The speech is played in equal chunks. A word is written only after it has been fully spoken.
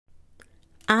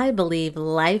I believe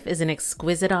life is an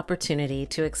exquisite opportunity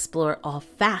to explore all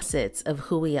facets of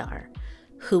who we are,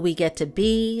 who we get to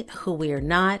be, who we are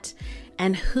not,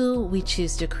 and who we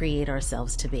choose to create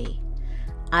ourselves to be.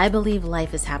 I believe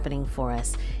life is happening for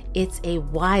us. It's a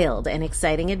wild and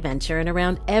exciting adventure, and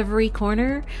around every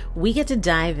corner, we get to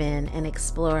dive in and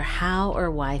explore how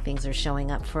or why things are showing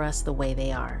up for us the way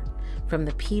they are. From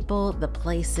the people, the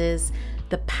places,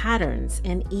 the patterns,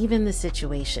 and even the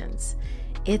situations.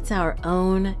 It's our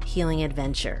own healing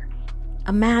adventure.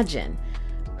 Imagine,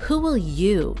 who will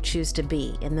you choose to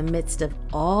be in the midst of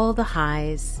all the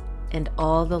highs and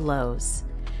all the lows?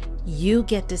 You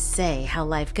get to say how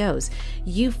life goes.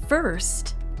 You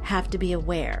first have to be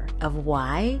aware of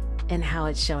why and how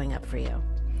it's showing up for you.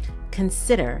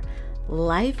 Consider,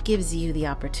 life gives you the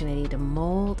opportunity to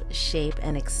mold, shape,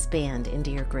 and expand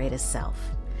into your greatest self.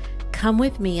 Come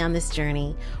with me on this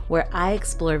journey where I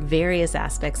explore various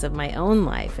aspects of my own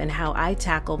life and how I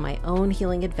tackle my own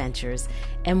healing adventures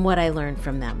and what I learned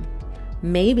from them.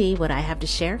 Maybe what I have to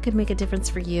share could make a difference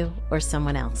for you or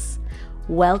someone else.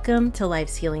 Welcome to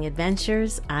Life's Healing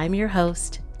Adventures. I'm your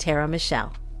host, Tara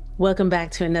Michelle. Welcome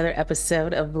back to another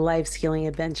episode of Life's Healing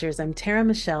Adventures. I'm Tara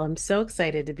Michelle. I'm so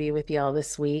excited to be with y'all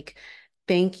this week.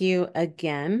 Thank you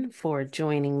again for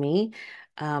joining me.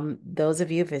 Those of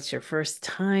you, if it's your first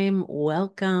time,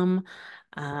 welcome.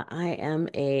 I am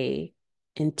a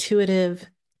intuitive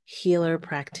healer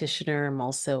practitioner. I'm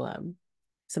also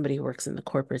somebody who works in the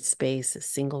corporate space, a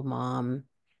single mom,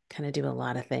 kind of do a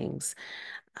lot of things.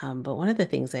 But one of the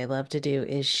things I love to do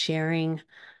is sharing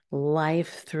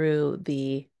life through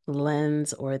the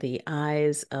lens or the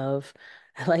eyes of,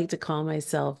 I like to call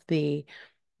myself the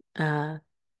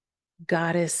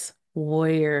goddess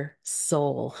warrior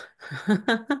soul.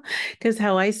 Because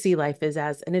how I see life is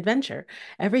as an adventure.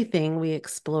 Everything we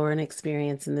explore and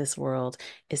experience in this world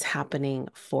is happening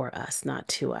for us, not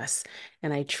to us.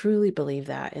 And I truly believe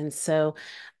that. And so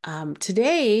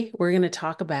today we're going to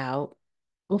talk about,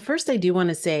 well, first I do want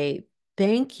to say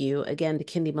thank you again to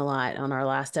Kindy Malott on our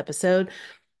last episode.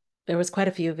 There was quite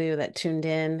a few of you that tuned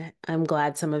in. I'm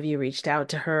glad some of you reached out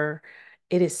to her.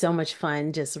 It is so much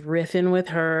fun just riffing with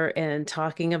her and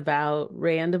talking about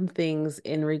random things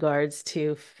in regards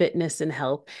to fitness and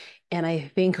health. And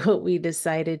I think what we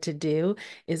decided to do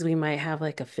is we might have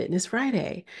like a Fitness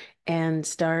Friday and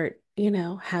start,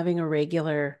 having a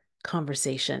regular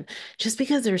conversation just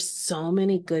because there's so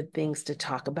many good things to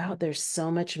talk about. There's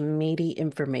so much meaty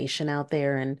information out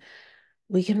there, and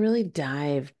we can really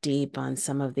dive deep on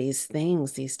some of these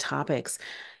things, these topics.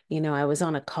 I was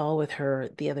on a call with her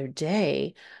the other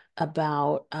day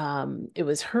about, it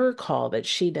was her call that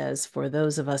she does for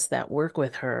those of us that work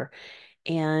with her.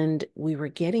 And we were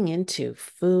getting into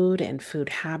food and food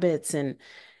habits and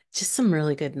just some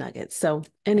really good nuggets. So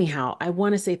anyhow, I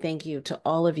want to say thank you to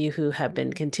all of you who have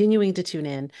been continuing to tune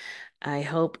in. I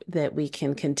hope that we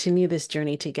can continue this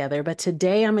journey together. But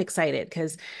today I'm excited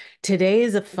because today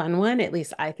is a fun one. At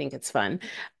least I think it's fun.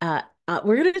 We're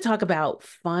going to talk about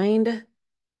find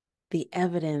the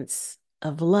evidence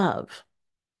of love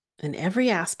in every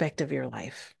aspect of your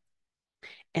life.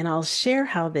 And I'll share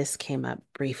how this came up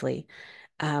briefly.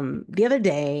 The other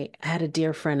day, I had a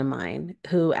dear friend of mine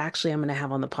who actually I'm going to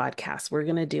have on the podcast. We're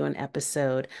going to do an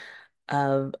episode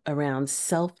of around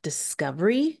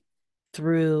self-discovery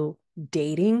through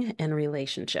dating and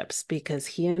relationships because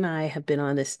he and I have been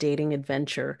on this dating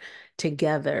adventure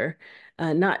together.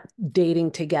 Not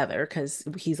dating together because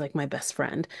he's like my best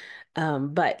friend,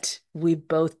 but we've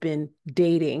both been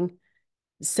dating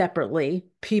separately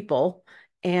people,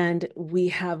 and we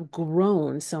have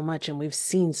grown so much and we've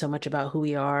seen so much about who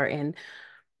we are, and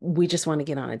we just want to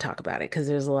get on and talk about it because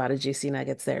there's a lot of juicy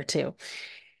nuggets there too.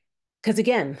 Because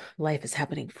again, life is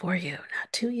happening for you,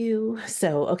 not to you.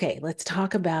 So, okay, let's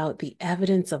talk about the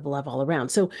evidence of love all around.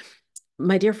 So,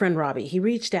 my dear friend Robbie, he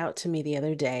reached out to me the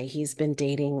other day. He's been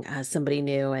dating somebody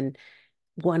new and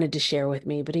wanted to share with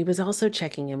me, but he was also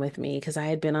checking in with me because I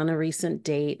had been on a recent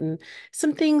date and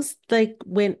some things like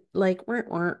went like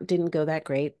weren't didn't go that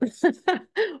great.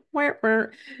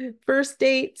 weren't. First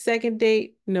date, second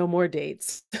date, no more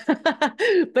dates.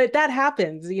 But that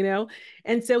happens.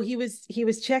 And so he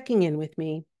was checking in with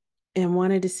me and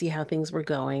wanted to see how things were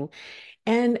going.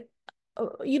 And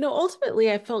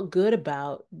ultimately I felt good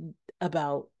about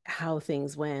how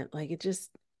things went. Like it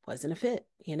just wasn't a fit.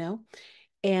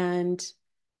 And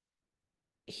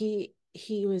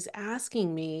he was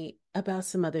asking me about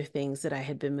some other things that I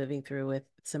had been moving through with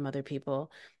some other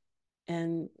people.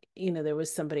 And, there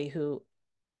was somebody who,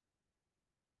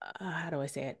 how do I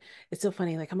say it? It's so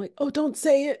funny. Like, I'm like, oh, don't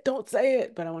say it. Don't say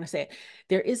it. But I want to say it.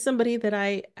 There is somebody that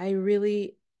I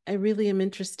really I really am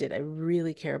interested. I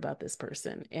really care about this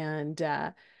person. And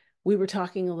we were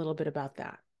talking a little bit about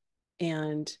that.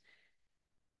 And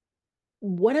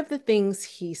one of the things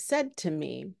he said to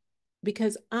me,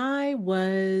 because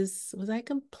was I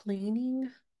complaining?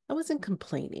 I wasn't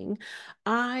complaining.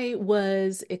 I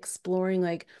was exploring,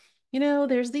 like,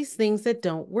 there's these things that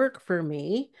don't work for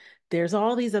me. There's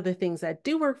all these other things that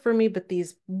do work for me, but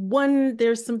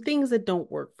there's some things that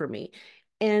don't work for me.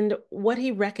 And what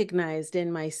he recognized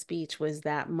in my speech was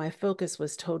that my focus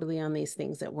was totally on these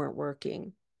things that weren't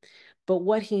working. But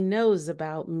what he knows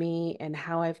about me and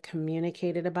how I've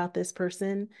communicated about this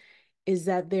person is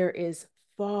that there is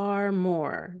far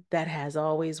more that has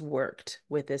always worked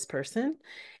with this person,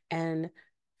 and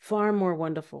far more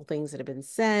wonderful things that have been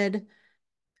said,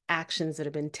 actions that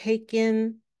have been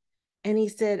taken. And he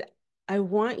said, I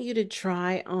want you to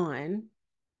try on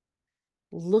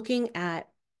looking at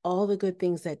all the good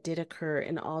things that did occur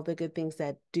and all the good things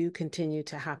that do continue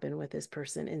to happen with this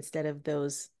person instead of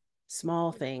those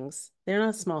small things. They're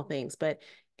not small things, but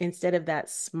instead of that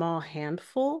small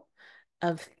handful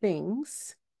of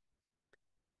things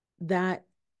that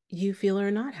you feel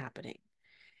are not happening.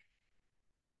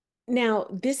 Now,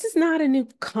 this is not a new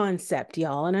concept,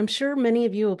 y'all. And I'm sure many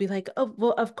of you will be like, oh,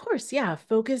 well, of course, yeah,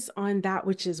 focus on that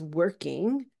which is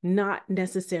working, not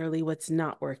necessarily what's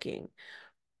not working.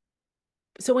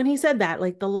 So when he said that,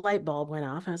 like the light bulb went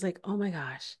off. I was like, oh my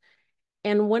gosh.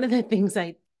 And one of the things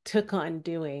I took on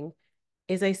doing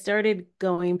is I started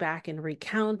going back and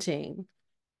recounting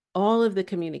all of the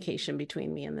communication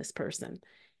between me and this person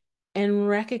and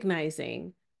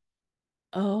recognizing,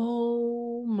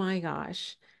 oh my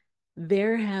gosh,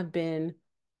 there have been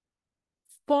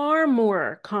far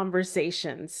more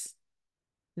conversations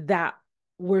that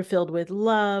were filled with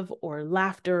love or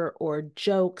laughter or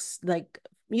jokes, like,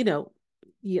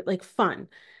 like fun.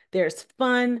 There's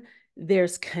fun,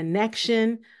 there's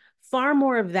connection, far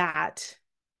more of that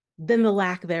than the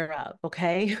lack thereof.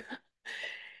 Okay.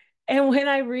 And when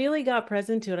I really got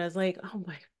present to it, I was like, oh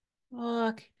my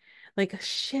fuck, like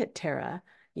shit, Tara,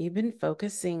 you've been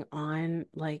focusing on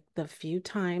like the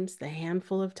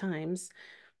handful of times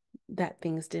that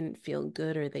things didn't feel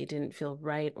good or they didn't feel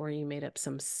right or you made up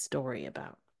some story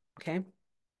about. Okay.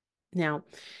 Now,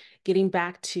 getting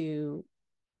back to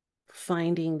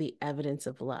finding the evidence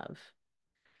of love.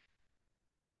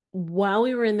 While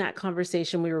we were in that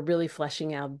conversation, we were really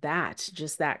fleshing out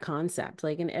just that concept.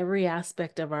 Like in every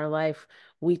aspect of our life,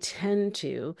 we tend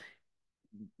to,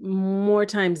 more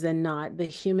times than not, the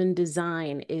human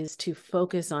design is to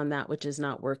focus on that which is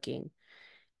not working.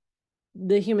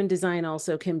 The human design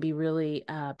also can be really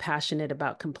passionate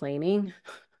about complaining,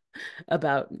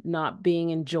 about not being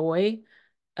in joy,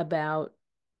 about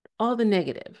all the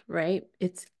negative, right?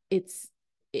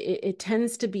 It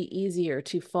tends to be easier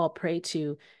to fall prey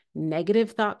to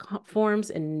negative thought forms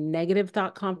and negative uh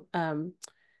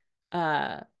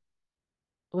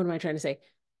what am I trying to say?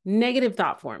 Negative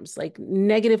thought forms, like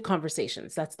negative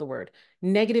conversations, that's the word.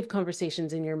 Negative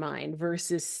conversations in your mind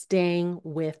versus staying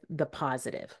with the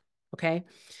positive. Okay?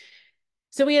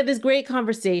 So we had this great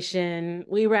conversation.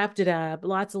 We wrapped it up.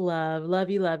 Lots of love. Love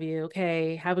you, love you.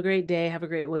 Okay. Have a great day. Have a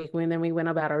great week. And then we went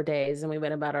about our days and we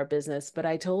went about our business. But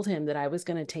I told him that I was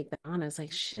going to take that on. I was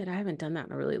like, shit, I haven't done that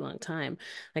in a really long time.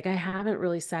 Like I haven't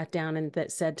really sat down and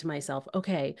said to myself,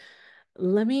 okay,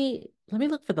 let me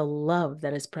look for the love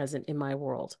that is present in my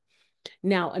world.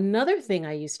 Now, another thing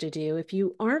I used to do, if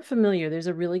you aren't familiar, there's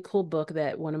a really cool book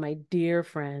that one of my dear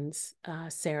friends,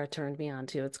 Sarah, turned me on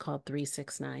to. It's called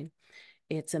 369.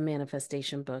 It's a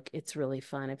manifestation book. It's really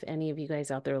fun. If any of you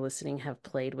guys out there listening have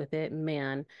played with it,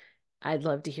 man, I'd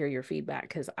love to hear your feedback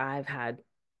because I've had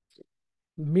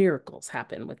miracles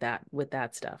happen with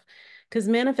that stuff. Because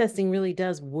manifesting really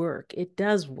does work. It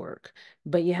does work,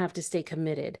 but you have to stay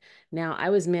committed. Now, I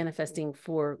was manifesting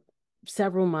for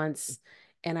several months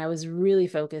and I was really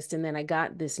focused. And then I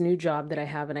got this new job that I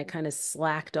have and I kind of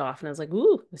slacked off and I was like,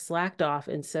 ooh, slacked off.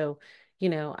 And so,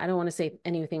 I don't want to say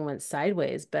anything went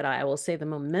sideways, but I will say the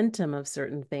momentum of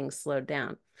certain things slowed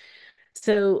down.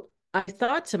 So I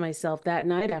thought to myself that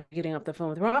night after getting off the phone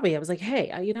with Robbie, I was like, hey,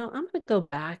 I'm going to go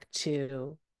back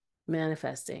to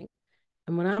manifesting.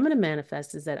 And what I'm going to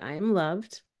manifest is that I am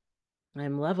loved, I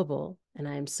am lovable, and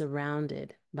I am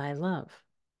surrounded by love.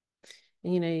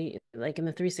 And, like in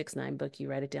the 369 book, you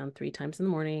write it down 3 times in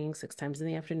the morning, 6 times in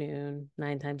the afternoon,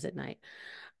 9 times at night.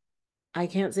 I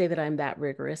can't say that I'm that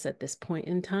rigorous at this point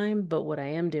in time, but what I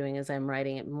am doing is I'm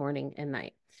writing it morning and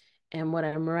night. And what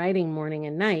I'm writing morning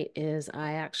and night is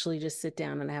I actually just sit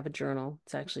down and I have a journal.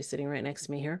 It's actually sitting right next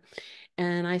to me here.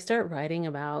 And I start writing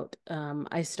about,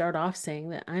 I start off saying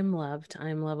that I'm loved,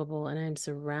 I'm lovable, and I'm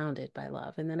surrounded by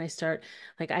love. And then I start,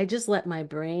 like, I just let my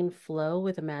brain flow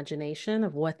with imagination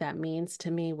of what that means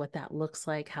to me, what that looks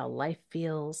like, how life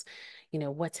feels,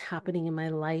 what's happening in my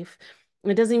life.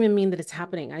 It doesn't even mean that it's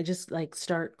happening. I just like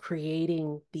start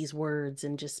creating these words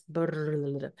and just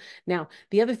now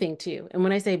the other thing too, and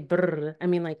when I say I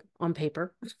mean like on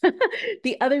paper.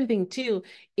 The other thing too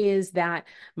is that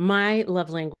my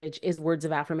love language is words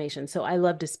of affirmation. So I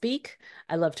love to speak,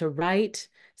 I love to write.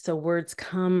 So words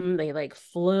come, they like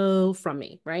flow from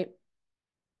me, right?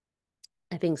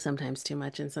 I think sometimes too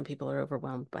much, and some people are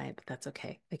overwhelmed by it, but that's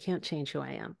okay. I can't change who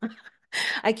I am.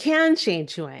 I can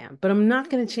change who I am, but I'm not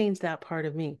going to change that part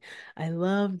of me. I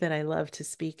love to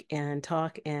speak and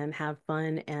talk and have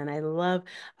fun. And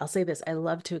I'll say this, I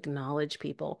love to acknowledge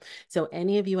people. So,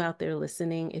 any of you out there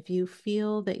listening, if you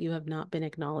feel that you have not been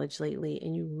acknowledged lately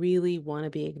and you really want to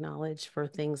be acknowledged for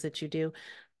things that you do,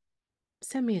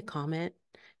 send me a comment,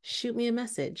 shoot me a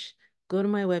message, go to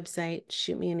my website,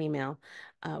 shoot me an email.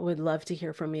 Would love to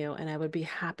hear from you, and I would be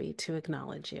happy to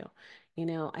acknowledge you.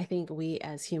 I think we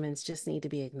as humans just need to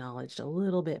be acknowledged a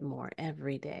little bit more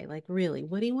every day. Like, really,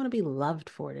 what do you want to be loved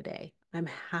for today? I'm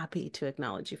happy to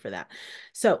acknowledge you for that.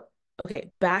 So,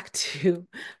 okay, back to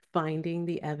finding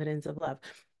the evidence of love.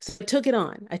 So I took it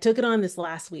on. I took it on this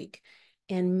last week,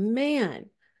 and man,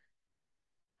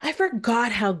 I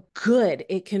forgot how good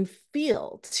it can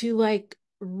feel to like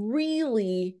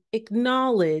really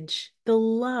acknowledge the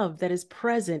love that is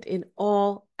present in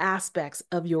all aspects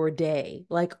of your day,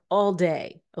 like all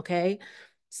day. Okay.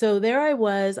 So there I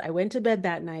was. I went to bed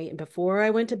that night. And before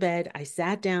I went to bed, I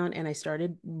sat down and I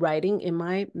started writing in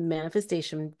my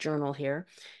manifestation journal here.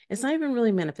 It's not even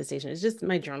really manifestation, it's just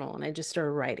my journal. And I just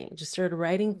started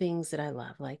writing things that I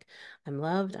love, like I'm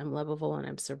loved, I'm lovable, and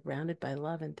I'm surrounded by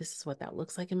love. And this is what that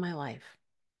looks like in my life.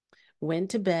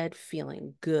 Went to bed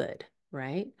feeling good,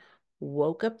 right?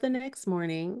 Woke up the next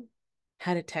morning,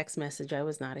 had a text message I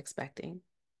was not expecting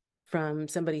from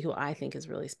somebody who I think is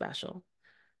really special.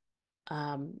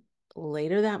 Um,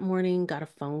 Later that morning, got a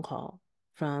phone call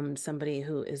from somebody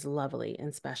who is lovely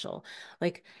and special.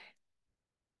 Like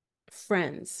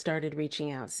friends started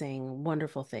reaching out saying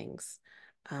wonderful things.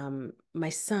 My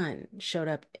son showed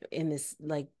up in this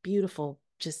like beautiful,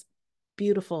 just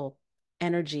beautiful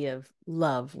energy of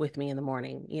love with me in the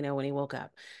morning, when he woke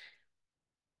up.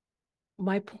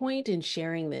 My point in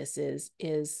sharing this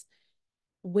is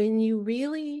when you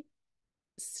really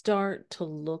start to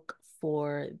look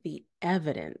for the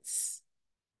evidence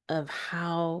of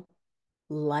how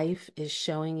life is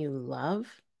showing you love,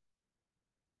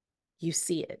 you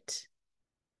see it.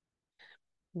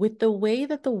 With the way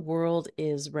that the world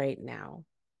is right now,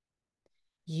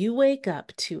 you wake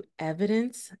up to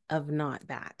evidence of not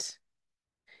that.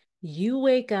 You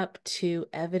wake up to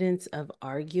evidence of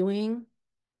arguing,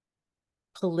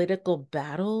 political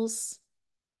battles,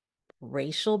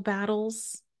 racial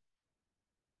battles.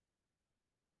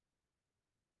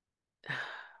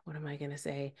 What am I going to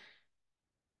say?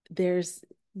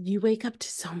 You wake up to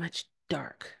so much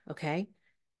dark, okay?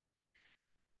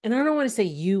 And I don't want to say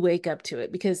you wake up to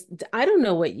it because I don't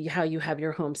know how you have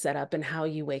your home set up and how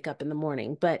you wake up in the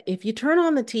morning. But if you turn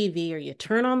on the TV or you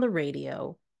turn on the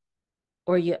radio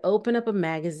or you open up a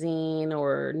magazine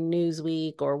or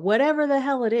Newsweek or whatever the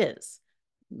hell it is,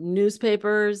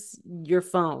 newspapers, your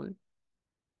phone,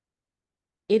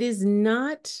 it is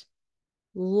not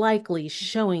likely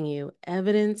showing you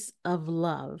evidence of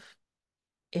love.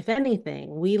 If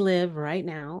anything, we live right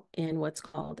now in what's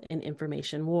called an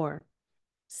information war.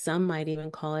 Some might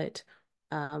even call it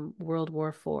World War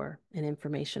IV, an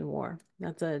information war.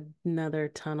 That's another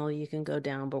tunnel you can go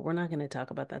down, but we're not going to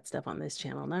talk about that stuff on this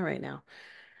channel, not right now.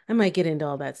 I might get into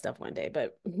all that stuff one day,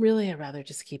 but really, I'd rather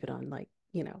just keep it on like,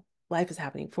 life is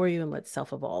happening for you and let's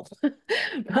self-evolve.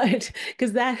 But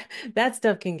because that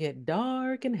stuff can get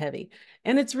dark and heavy.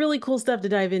 And it's really cool stuff to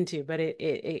dive into, but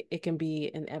it can be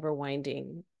an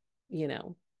ever-winding, you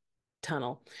know,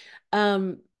 tunnel.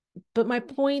 Um, but my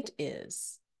point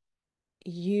is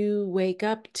you wake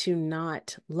up to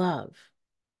not love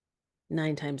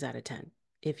 9 times out of 10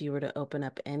 if you were to open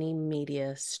up any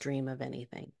media stream of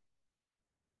anything.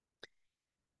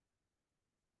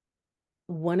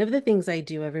 One of the things I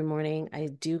do every morning, I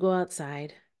do go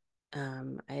outside. I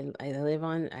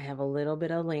have a little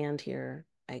bit of land here.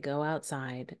 I go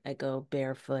outside. I go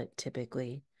barefoot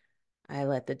typically. I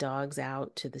let the dogs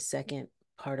out to the second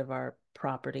part of our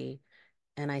property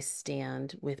and I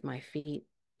stand with my feet,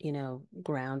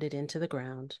 grounded into the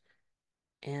ground.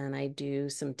 And I do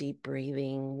some deep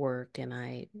breathing work and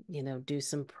I do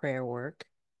some prayer work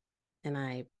and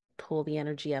I pull the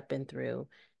energy up and through.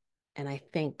 And I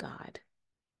thank God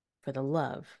for the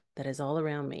love that is all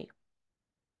around me.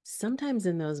 Sometimes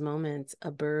in those moments, a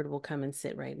bird will come and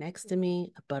sit right next to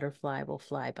me, a butterfly will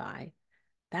fly by.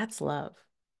 That's love.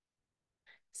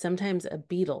 Sometimes a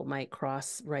beetle might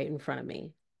cross right in front of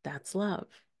me. That's love.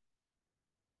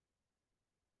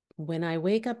 When I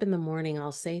wake up in the morning,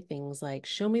 I'll say things like,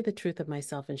 show me the truth of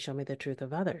myself and show me the truth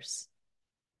of others.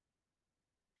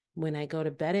 When I go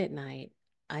to bed at night,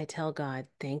 I tell God,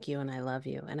 thank you and I love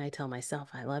you. And I tell myself,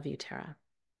 I love you, Tara.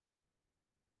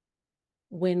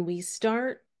 When we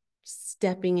start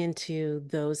stepping into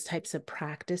those types of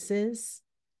practices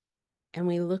and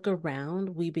we look around,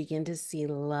 we begin to see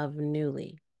love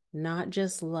newly, not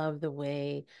just love the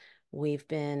way we've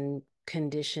been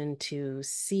conditioned to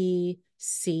see,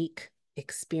 seek,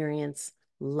 experience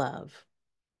love.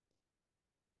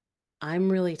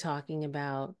 I'm really talking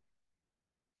about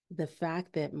the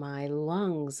fact that my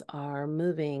lungs are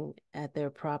moving at their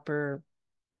proper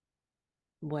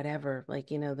whatever, like,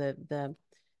 that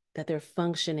they're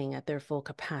functioning at their full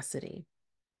capacity.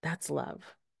 That's love.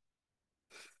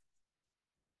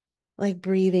 Like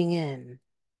breathing in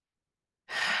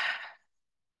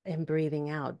and breathing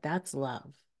out. That's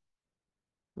love,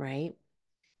 right?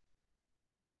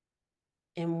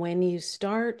 And when you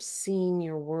start seeing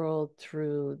your world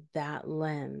through that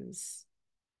lens,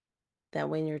 that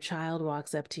when your child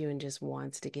walks up to you and just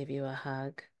wants to give you a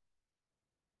hug,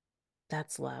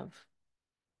 that's love.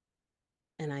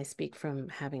 And I speak from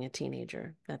having a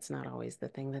teenager. That's not always the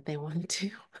thing that they want to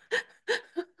do,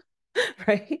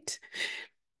 right?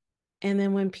 And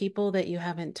then when people that you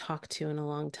haven't talked to in a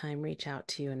long time reach out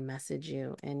to you and message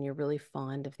you, and you're really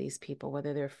fond of these people,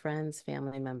 whether they're friends,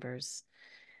 family members.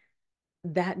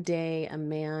 That day, a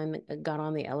man got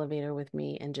on the elevator with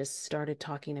me and just started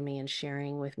talking to me and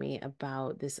sharing with me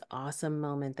about this awesome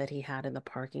moment that he had in the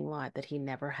parking lot that he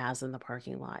never has in the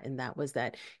parking lot. And that was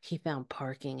that he found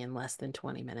parking in less than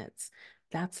 20 minutes.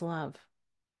 That's love.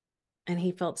 And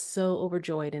he felt so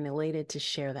overjoyed and elated to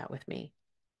share that with me.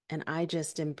 And I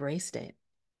just embraced it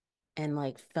and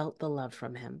like felt the love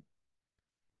from him.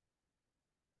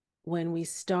 When we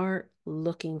start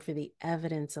looking for the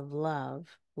evidence of love,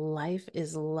 life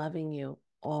is loving you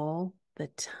all the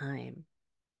time.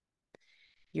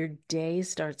 Your day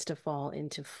starts to fall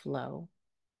into flow.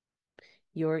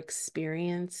 Your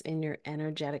experience in your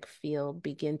energetic field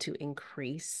begin to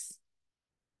increase.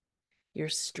 Your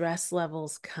stress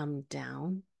levels come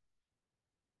down.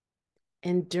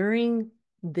 And during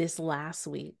this last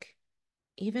week,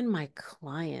 even my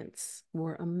clients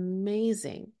were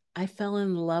amazing. I fell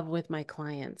in love with my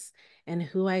clients, and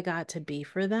who I got to be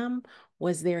for them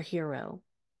was their hero.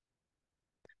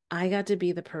 I got to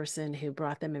be the person who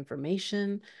brought them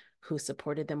information, who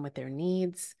supported them with their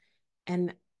needs.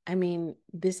 And I mean,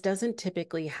 this doesn't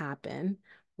typically happen.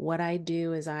 What I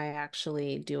do is I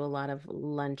actually do a lot of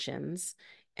luncheons,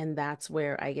 and that's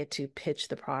where I get to pitch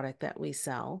the product that we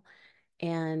sell.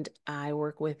 And I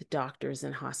work with doctors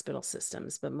and hospital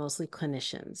systems, but mostly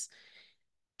clinicians.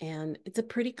 And it's a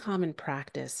pretty common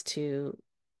practice to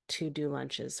do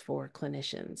lunches for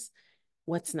clinicians.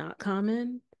 What's not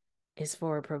common is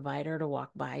for a provider to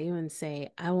walk by you and say,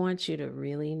 I want you to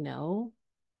really know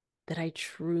that I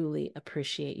truly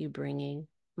appreciate you bringing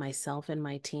myself and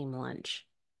my team lunch.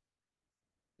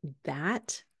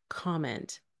 That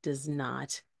comment does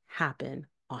not happen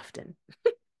often.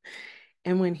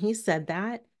 And when he said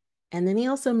that, and then he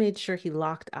also made sure he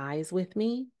locked eyes with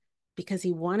me because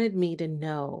he wanted me to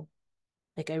know,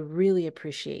 like, I really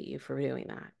appreciate you for doing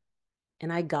that.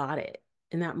 And I got it.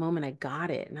 In that moment, I got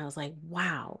it. And I was like,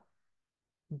 wow,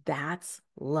 that's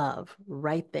love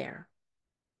right there.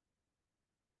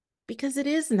 Because it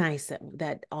is nice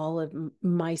that all of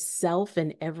myself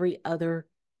and every other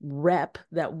rep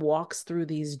that walks through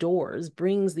these doors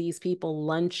brings these people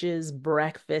lunches,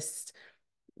 breakfasts,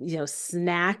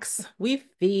 snacks. We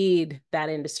feed that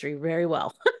industry very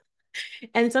well.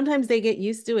 And sometimes they get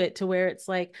used to it to where it's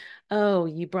like, oh,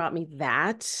 you brought me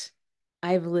that.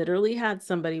 I've literally had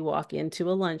somebody walk into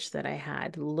a lunch that I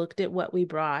had, looked at what we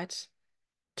brought,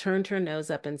 turned her nose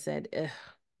up and said,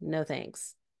 no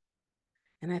thanks.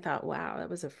 And I thought, wow, that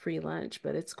was a free lunch,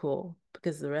 but it's cool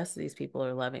because the rest of these people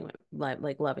are loving it,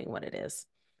 like loving what it is.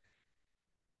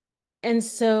 And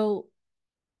so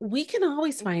we can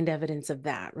always find evidence of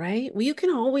that, right? You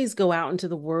can always go out into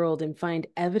the world and find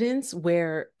evidence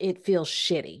where it feels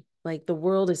shitty, like the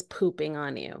world is pooping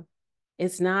on you.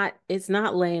 It's not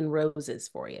laying roses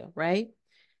for you, right?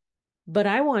 But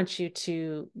I want you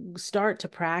to start to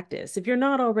practice. If you're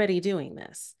not already doing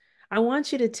this, I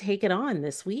want you to take it on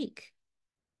this week.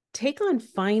 take on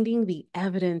finding the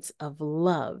evidence of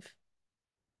love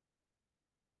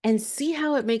and see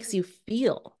how it makes you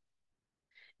feel.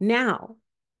 Now,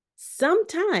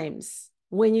 sometimes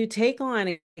when you take on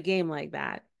a game like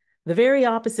that, the very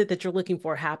opposite that you're looking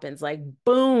for happens. Like,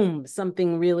 boom,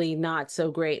 something really not so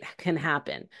great can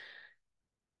happen.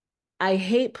 I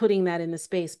hate putting that in the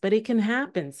space, but it can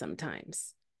happen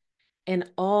sometimes.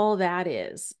 And all that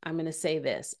is, I'm going to say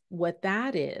this, what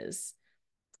that is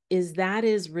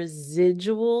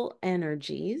residual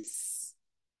energies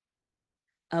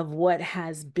of what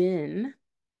has been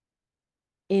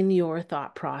in your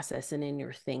thought process and in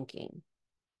your thinking.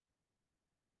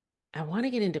 I want to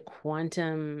get into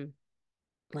quantum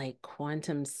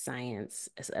science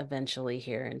eventually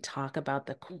here and talk about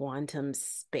the quantum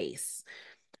space.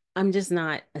 I'm just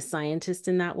not a scientist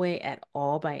in that way at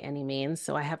all by any means.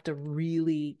 So I have to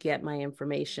really get my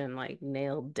information like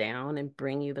nailed down and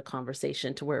bring you the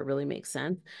conversation to where it really makes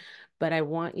sense. But I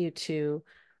want you to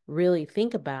really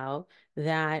think about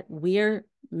that we are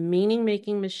meaning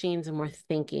making machines and we're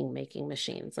thinking making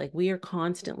machines. Like we are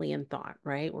constantly in thought,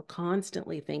 right? We're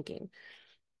constantly thinking.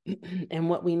 And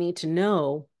what we need to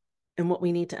know and what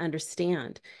we need to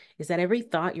understand is that every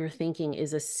thought you're thinking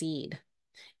is a seed.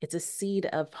 It's a seed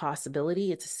of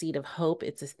possibility. It's a seed of hope.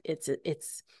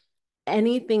 It's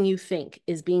anything you think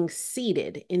is being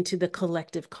seeded into the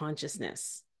collective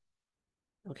consciousness.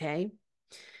 Okay.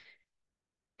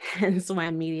 Hence why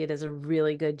media does a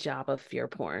really good job of fear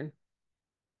porn.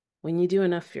 When you do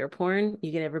enough fear porn,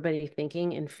 you get everybody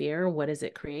thinking in fear. What does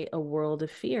it create? A world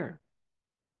of fear.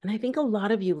 And I think a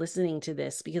lot of you listening to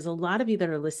this, because a lot of you that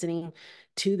are listening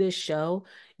to this show,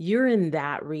 you're in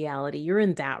that reality. You're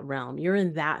in that realm. You're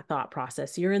in that thought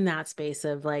process. You're in that space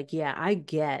of like, yeah, I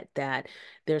get that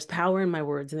there's power in my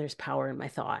words and there's power in my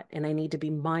thought. And I need to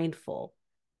be mindful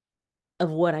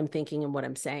of what I'm thinking and what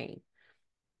I'm saying.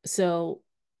 So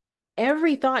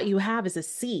every thought you have is a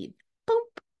seed. Boom,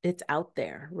 it's out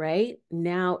there, right?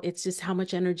 Now it's just how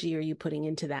much energy are you putting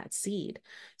into that seed?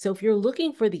 So if you're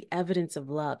looking for the evidence of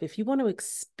love, if you want to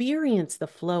experience the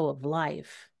flow of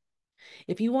life,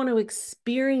 if you want to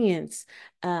experience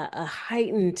a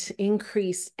heightened,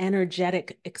 increased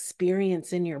energetic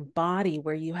experience in your body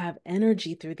where you have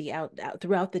energy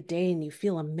throughout the day and you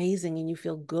feel amazing and you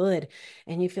feel good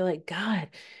and you feel like, God,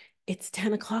 it's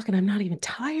 10 o'clock and I'm not even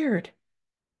tired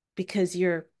because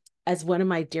you're, as one of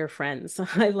my dear friends,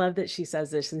 I love that she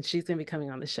says this and she's going to be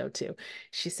coming on the show too.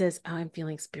 She says, oh, I'm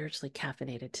feeling spiritually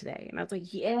caffeinated today. And I was like,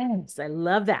 yes, I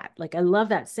love that. Like, I love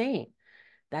that saying.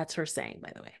 That's her saying,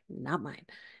 by the way, not mine.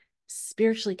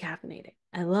 Spiritually caffeinated.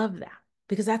 I love that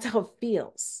because that's how it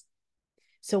feels.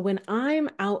 So when I'm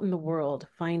out in the world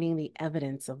finding the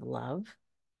evidence of love,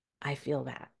 I feel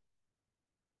that.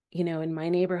 You know, in my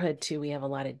neighborhood too, we have a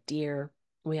lot of deer.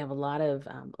 We have a lot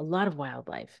of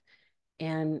wildlife,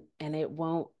 and it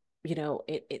won't, you know,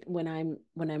 it when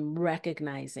I'm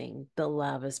recognizing the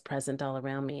love is present all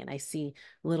around me and I see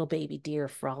little baby deer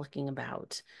frolicking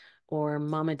about or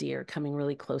mama deer coming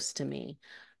really close to me.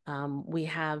 We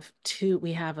have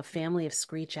a family of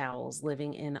screech owls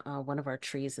living in one of our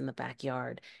trees in the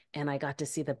backyard, and I got to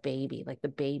see the baby. Like the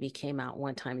baby came out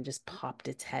one time and just popped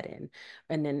its head in,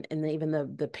 and then even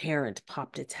the parent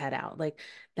popped its head out. Like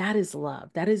that is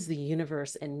love. That is the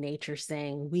universe and nature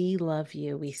saying, we love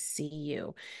you, we see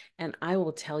you. And I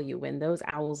will tell you, when those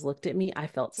owls looked at me, I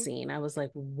felt seen. I was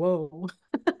like, whoa.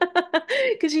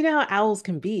 Because you know how owls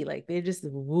can be, like they're just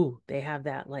woo, they have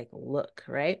that like look,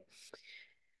 right?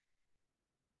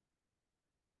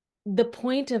 The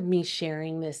point of me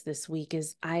sharing this week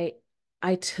is I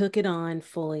took it on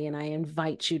fully and I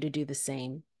invite you to do the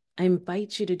same. I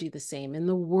invite you to do the same in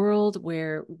the world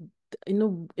where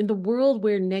in the world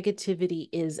where negativity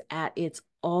is at its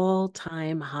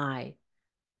all-time high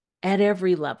at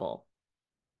every level,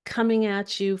 coming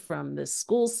at you from the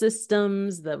school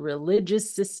systems, the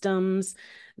religious systems,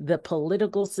 the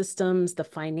political systems, the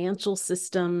financial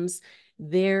systems.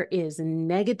 There is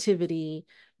negativity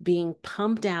being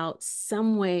pumped out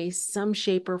some way, some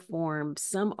shape or form,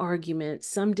 some argument,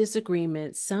 some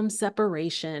disagreement, some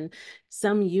separation,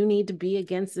 some you need to be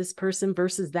against this person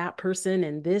versus that person,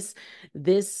 and this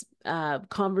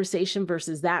conversation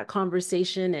versus that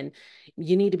conversation, and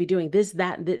you need to be doing this,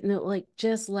 that. No, like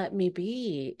just let me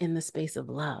be in the space of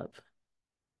love.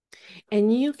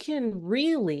 And you can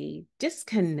really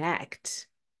disconnect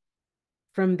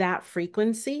from that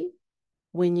frequency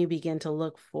when you begin to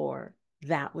look for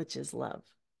that which is love.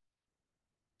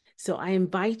 So I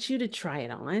invite you to try it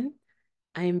on.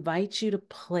 I invite you to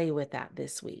play with that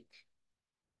this week.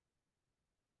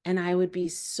 And I would be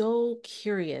so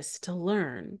curious to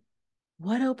learn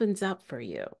what opens up for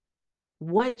you.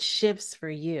 What shifts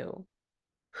for you?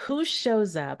 Who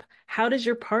shows up? How does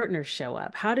your partner show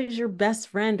up? How does your best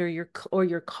friend or your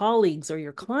colleagues or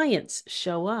your clients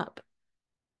show up?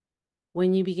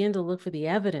 When you begin to look for the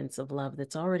evidence of love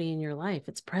that's already in your life,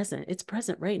 it's present. It's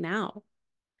present right now.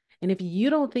 And if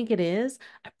you don't think it is,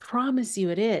 I promise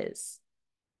you it is.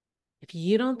 If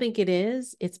you don't think it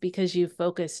is, it's because you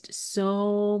focused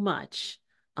so much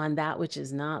on that which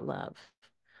is not love,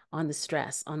 on the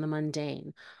stress, on the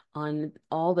mundane, on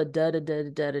all the da da da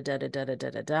da da da da da da da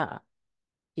da da.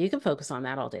 You can focus on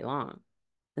that all day long.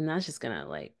 And that's just gonna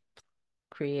like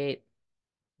create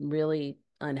really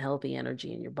unhealthy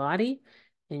energy in your body,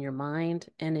 in your mind,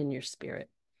 and in your spirit.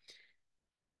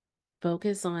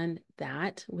 Focus on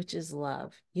that which is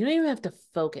love. You don't even have to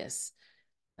focus.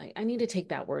 Like, I need to take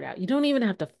that word out. You don't even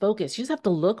have to focus. You just have to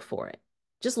look for it.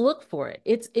 Just look for it.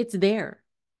 It's there.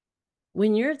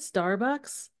 When you're at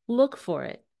Starbucks, look for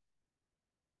it.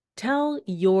 Tell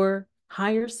your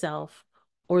higher self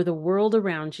or the world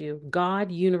around you, God,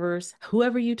 universe,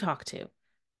 whoever you talk to.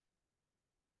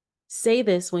 Say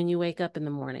this when you wake up in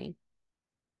the morning.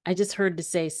 I just heard to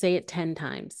say it 10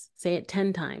 times. Say it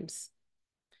 10 times.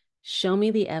 Show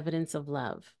me the evidence of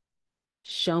love.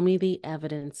 Show me the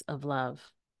evidence of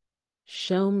love.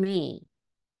 Show me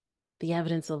the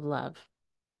evidence of love.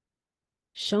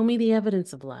 Show me the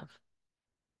evidence of love.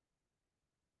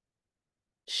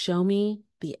 Show me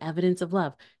the evidence of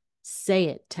love. Say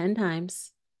it 10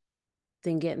 times,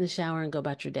 then get in the shower and go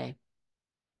about your day.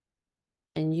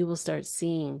 And you will start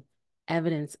seeing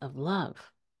evidence of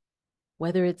love,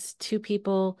 whether it's two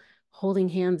people holding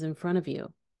hands in front of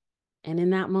you. And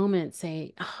in that moment,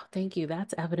 say, oh, thank you.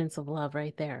 That's evidence of love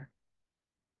right there.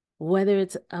 Whether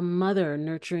it's a mother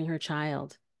nurturing her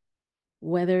child,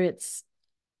 whether it's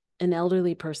an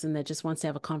elderly person that just wants to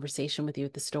have a conversation with you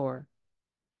at the store.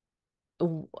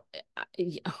 Oh,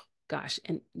 gosh,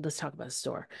 and let's talk about a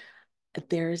store.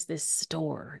 There's this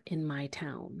store in my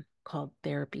town called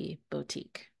Therapy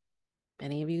Boutique. If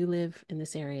any of you live in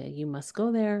this area, you must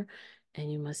go there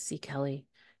and you must see Kelly.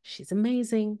 She's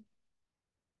amazing.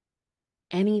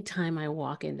 Anytime I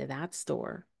walk into that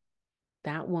store,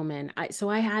 that woman,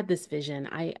 I had this vision.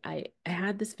 I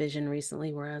had this vision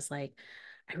recently where I was like,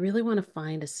 I really want to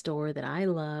find a store that I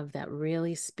love that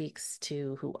really speaks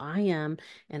to who I am.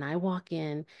 And I walk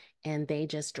in and they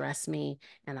just dress me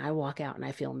and I walk out and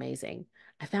I feel amazing.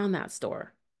 I found that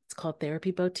store. It's called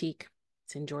Therapy Boutique.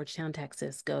 It's in Georgetown,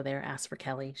 Texas. Go there, ask for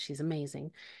Kelly. She's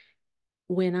amazing.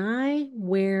 When I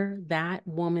wear that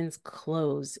woman's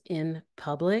clothes in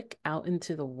public out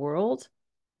into the world,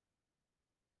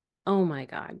 oh my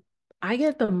God. I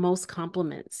get the most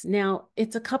compliments. Now,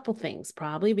 it's a couple things,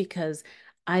 probably because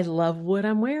I love what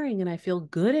I'm wearing and I feel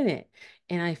good in it.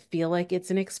 And I feel like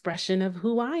it's an expression of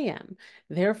who I am.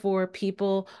 Therefore,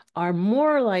 people are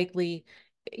more likely,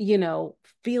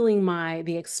 feeling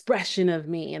the expression of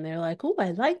me. And they're like, oh,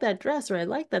 I like that dress, or I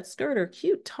like that skirt or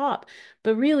cute top.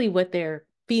 But really, what they're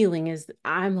feeling is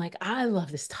I'm like, I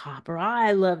love this top, or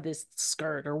I love this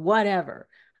skirt, or whatever.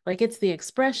 Like, it's the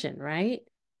expression, right?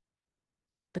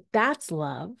 But that's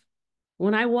love.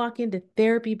 When I walk into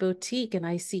Therapy Boutique and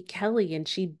I see Kelly and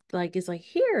she like is like,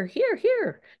 here, here,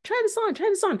 here, try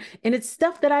this on. And it's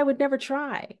stuff that I would never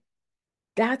try.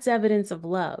 That's evidence of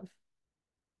love.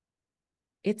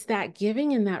 It's that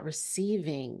giving and that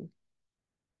receiving,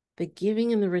 the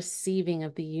giving and the receiving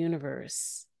of the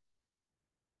universe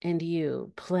and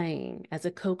you playing as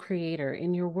a co-creator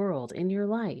in your world, in your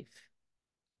life.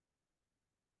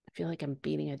 I feel like I'm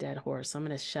beating a dead horse, so I'm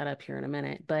going to shut up here in a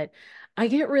minute. But I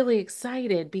get really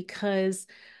excited because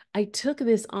I took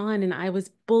this on and I was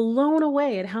blown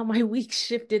away at how my week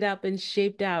shifted up and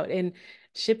shaped out and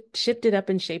shifted up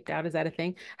and shaped out. Is that a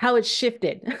thing? How it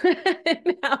shifted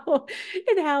and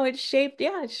how it shaped.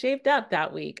 Yeah, it shaped up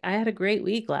that week. I had a great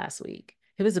week last week.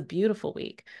 It was a beautiful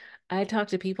week. I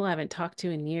talked to people I haven't talked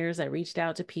to in years. I reached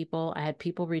out to people. I had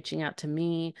people reaching out to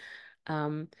me.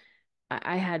 Um,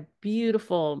 I had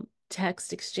beautiful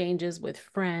text exchanges with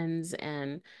friends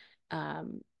and,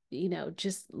 um,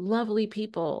 just lovely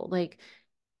people, like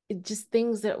just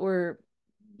things that were,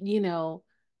 you know,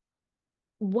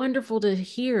 wonderful to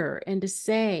hear and to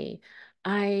say.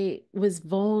 I was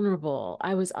vulnerable.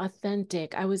 I was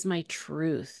authentic. I was my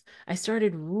truth. I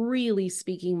started really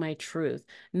speaking my truth,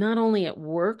 not only at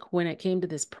work when it came to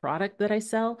this product that I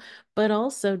sell, but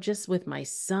also just with my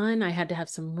son. I had to have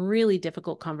some really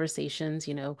difficult conversations,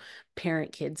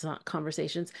 parent kids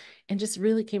conversations, and just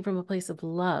really came from a place of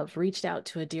love. Reached out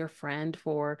to a dear friend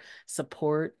for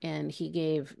support, and he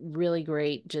gave really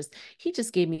great, he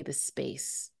just gave me the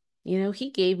space He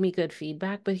gave me good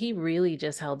feedback, but he really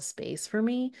just held space for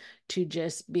me to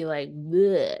just be like,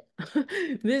 "Bleh.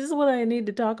 This is what I need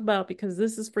to talk about because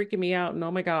this is freaking me out. And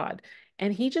oh my God."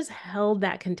 And he just held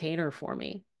that container for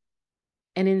me.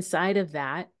 And inside of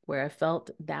that, where I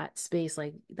felt that space,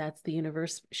 like that's the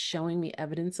universe showing me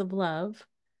evidence of love,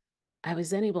 I was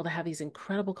then able to have these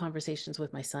incredible conversations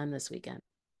with my son this weekend.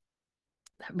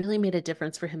 That really made a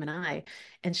difference for him and I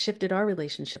and shifted our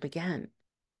relationship again.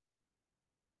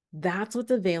 That's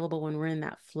what's available when we're in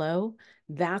that flow.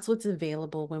 That's what's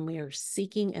available when we are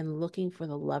seeking and looking for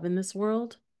the love in this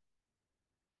world.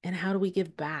 And how do we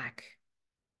give back?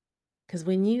 Because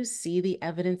when you see the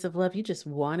evidence of love, you just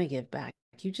want to give back.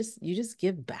 You just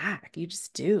give back. You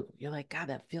just do. You're like, God,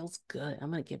 that feels good.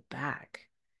 I'm going to give back.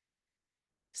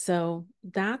 So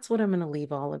that's what I'm going to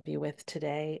leave all of you with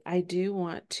today. I do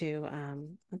want to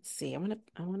let's see. I want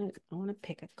to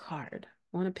pick a card.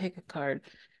 I want to pick a card.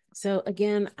 So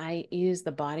again, I use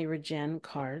the body regen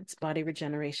cards, body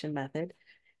regeneration method.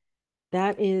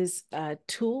 That is a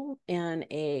tool and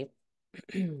a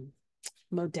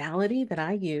modality that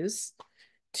I use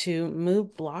to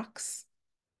move blocks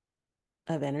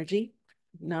of energy,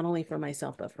 not only for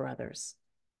myself, but for others.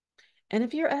 And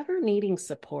if you're ever needing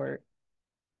support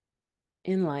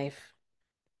in life,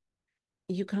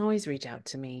 you can always reach out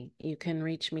to me. You can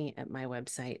reach me at my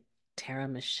website,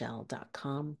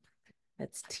 taramychelle.com.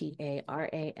 That's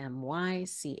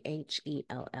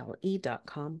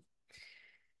TARAMYCHELLE.com.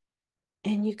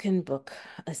 And you can book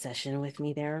a session with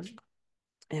me there,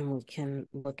 and we can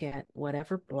look at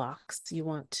whatever blocks you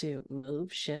want to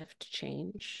move, shift,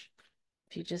 change.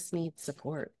 If you just need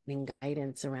support and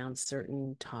guidance around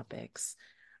certain topics,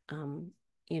 um,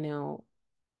 you know,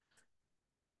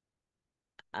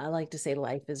 I like to say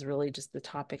life is really just the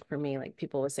topic for me. Like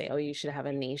people would say, oh, you should have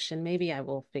a niche, and maybe I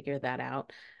will figure that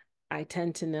out. I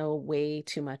tend to know way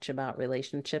too much about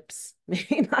relationships,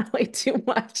 maybe not way too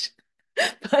much,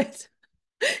 but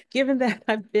given that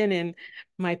I've been in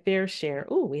my fair share,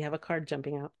 oh, we have a card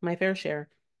jumping out, my fair share,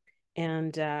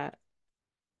 and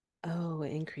oh,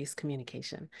 increased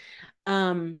communication.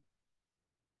 Um,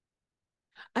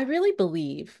 I really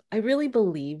believe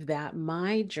that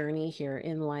my journey here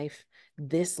in life,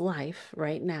 this life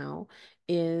right now,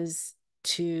 is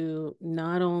to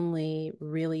not only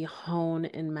really hone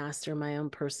and master my own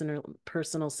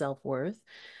personal self-worth,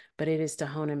 but it is to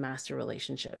hone and master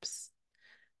relationships.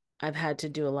 I've had to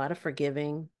do a lot of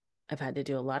forgiving. I've had to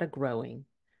do a lot of growing.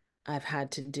 I've had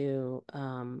to do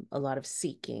a lot of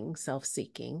seeking,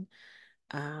 self-seeking,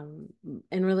 um,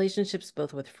 in relationships,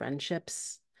 both with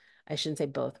friendships. I shouldn't say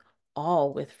both,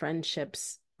 all with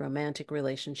friendships, romantic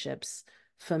relationships,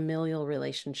 familial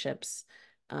relationships,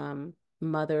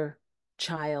 mother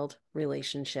child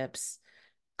relationships,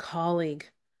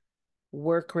 colleague,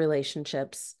 work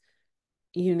relationships,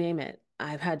 you name it.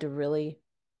 I've had to really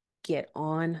get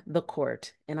on the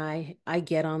court, and I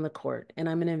get on the court, and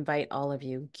I'm going to invite all of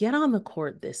you, get on the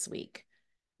court this week.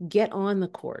 Get on the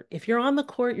court. If you're on the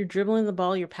court, you're dribbling the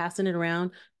ball, you're passing it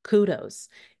around, kudos.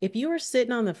 If you are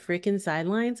sitting on the freaking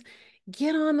sidelines,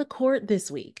 get on the court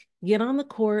this week. Get on the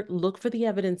court, look for the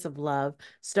evidence of love,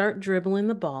 start dribbling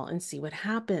the ball and see what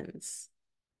happens.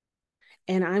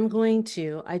 And I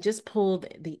just pulled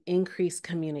the increased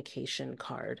communication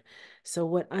card. So,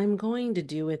 what I'm going to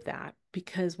do with that,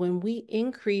 because when we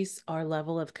increase our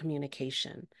level of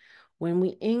communication, when we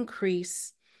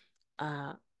increase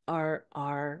uh,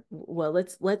 our well,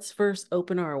 let's first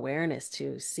open our awareness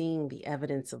to seeing the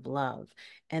evidence of love,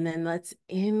 and then let's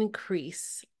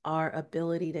increase our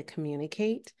ability to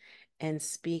communicate and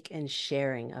speak and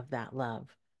sharing of that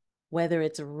love, whether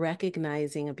it's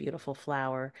recognizing a beautiful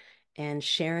flower and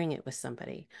sharing it with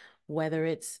somebody, whether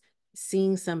it's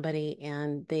seeing somebody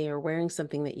and they are wearing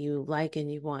something that you like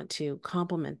and you want to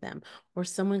compliment them, or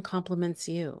someone compliments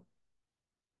you.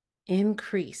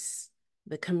 Increase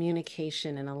the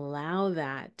communication and allow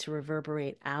that to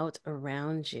reverberate out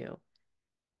around you.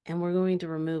 And we're going to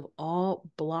remove all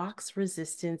blocks,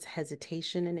 resistance,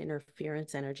 hesitation, and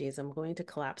interference energies. I'm going to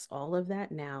collapse all of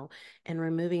that now and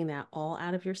removing that all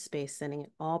out of your space, sending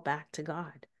it all back to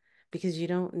God, because you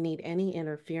don't need any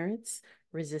interference,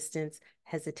 resistance,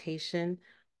 hesitation,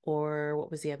 or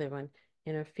what was the other one?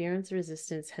 Interference,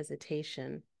 resistance,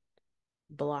 hesitation,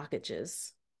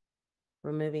 blockages,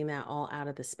 removing that all out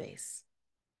of the space.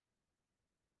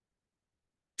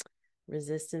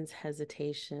 Resistance,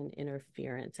 hesitation,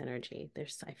 interference, energy.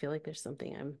 I feel like there's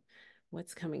something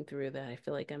what's coming through that I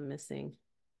feel like I'm missing.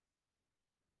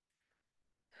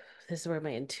 This is where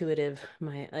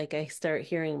like I start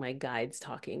hearing my guides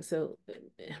talking. So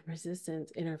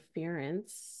resistance,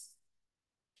 interference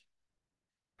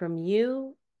from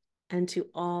you and to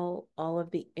all of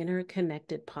the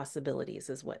interconnected possibilities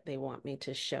is what they want me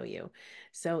to show you.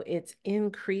 So it's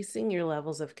increasing your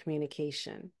levels of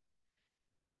communication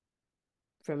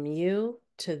from you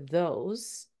to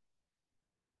those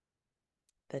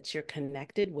that you're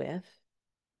connected with.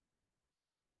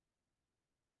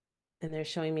 And they're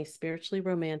showing me spiritually,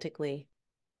 romantically.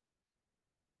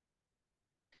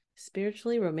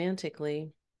 Spiritually,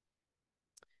 romantically.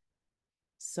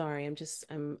 Sorry,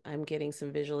 I'm getting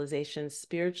some visualizations.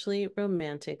 Spiritually,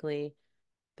 romantically.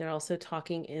 They're also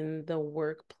talking in the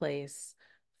workplace,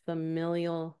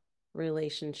 familial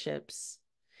relationships.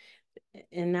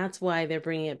 And that's why they're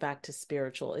bringing it back to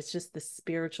spiritual. It's just the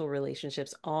spiritual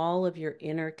relationships, all of your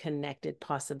interconnected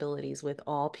possibilities with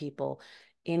all people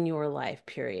in your life,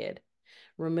 period.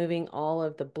 Removing all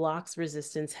of the blocks,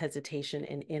 resistance, hesitation,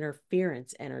 and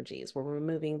interference energies. We're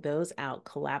removing those out,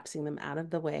 collapsing them out of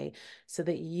the way so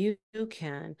that you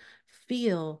can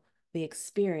feel the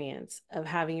experience of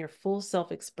having your full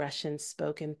self-expression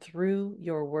spoken through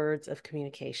your words of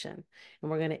communication. And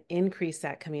we're going to increase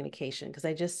that communication because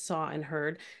I just saw and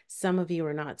heard some of you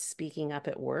are not speaking up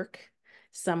at work.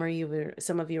 Some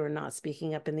of you are not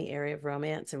speaking up in the area of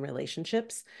romance and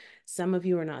relationships. Some of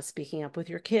you are not speaking up with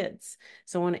your kids.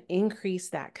 So I want to increase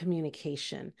that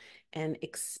communication and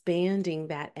expanding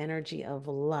that energy of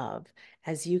love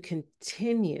as you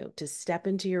continue to step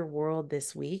into your world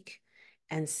this week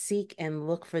and seek and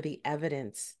look for the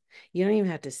evidence. You don't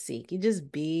even have to seek. You just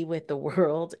be with the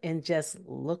world and just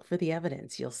look for the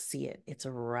evidence. You'll see it. It's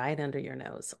right under your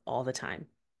nose all the time,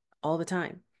 all the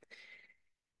time.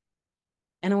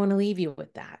 And I want to leave you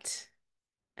with that.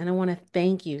 And I want to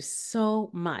thank you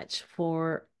so much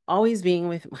for always being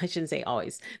with, I shouldn't say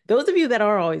always. Those of you that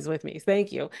are always with me,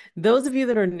 thank you. Those of you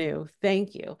that are new,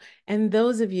 thank you. And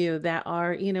those of you that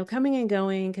are, coming and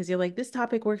going because you're like, this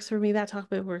topic works for me, that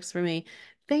topic works for me.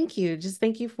 Thank you. Just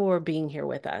thank you for being here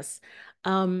with us.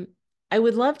 I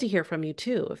would love to hear from you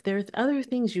too. If there's other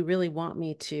things you really want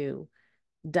me to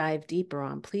dive deeper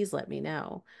on, please let me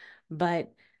know.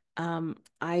 But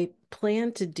I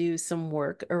plan to do some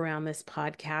work around this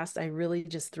podcast. I really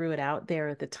just threw it out there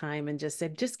at the time and just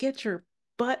said, just get your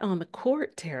butt on the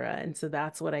court, Tara. And so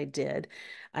that's what I did.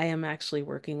 I am actually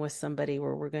working with somebody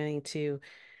where we're going to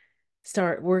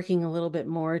start working a little bit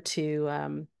more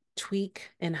to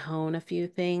tweak and hone a few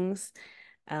things.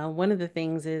 One of the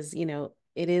things is,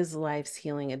 it is life's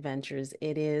healing adventures.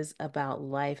 It is about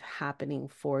life happening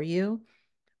for you,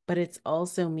 but it's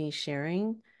also me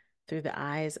sharing through the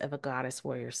eyes of a goddess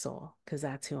warrior soul, because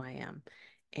that's who I am.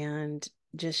 And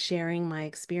just sharing my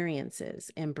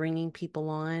experiences and bringing people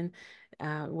on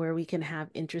where we can have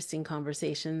interesting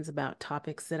conversations about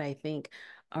topics that I think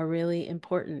are really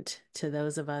important to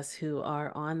those of us who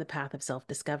are on the path of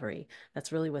self-discovery.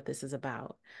 That's really what this is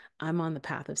about. I'm on the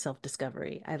path of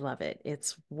self-discovery. I love it.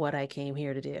 It's what I came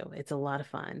here to do. It's a lot of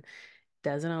fun.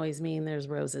 Doesn't always mean there's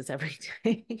roses every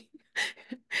day.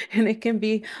 And it can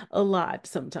be a lot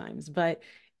sometimes, but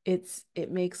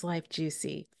it makes life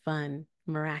juicy, fun,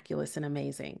 miraculous, and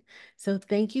amazing. So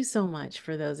thank you so much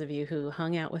for those of you who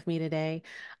hung out with me today.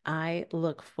 I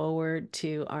look forward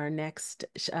to our next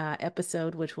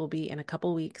episode, which will be in a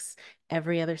couple weeks,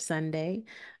 every other Sunday.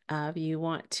 If you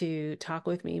want to talk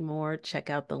with me more, check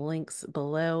out the links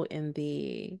below in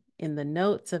the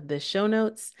notes of the show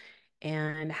notes,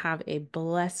 and have a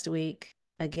blessed week.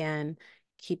 Again,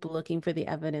 keep looking for the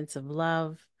evidence of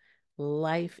love.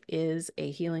 Life is a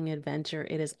healing adventure.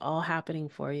 It is all happening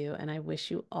for you. And I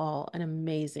wish you all an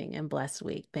amazing and blessed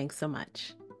week. Thanks so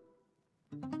much.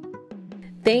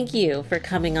 Thank you for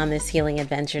coming on this healing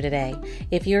adventure today.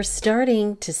 If you're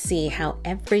starting to see how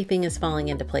everything is falling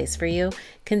into place for you,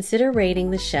 consider rating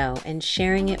the show and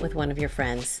sharing it with one of your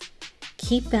friends.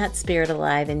 Keep that spirit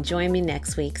alive and join me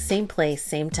next week, same place,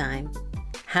 same time.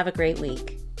 Have a great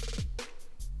week.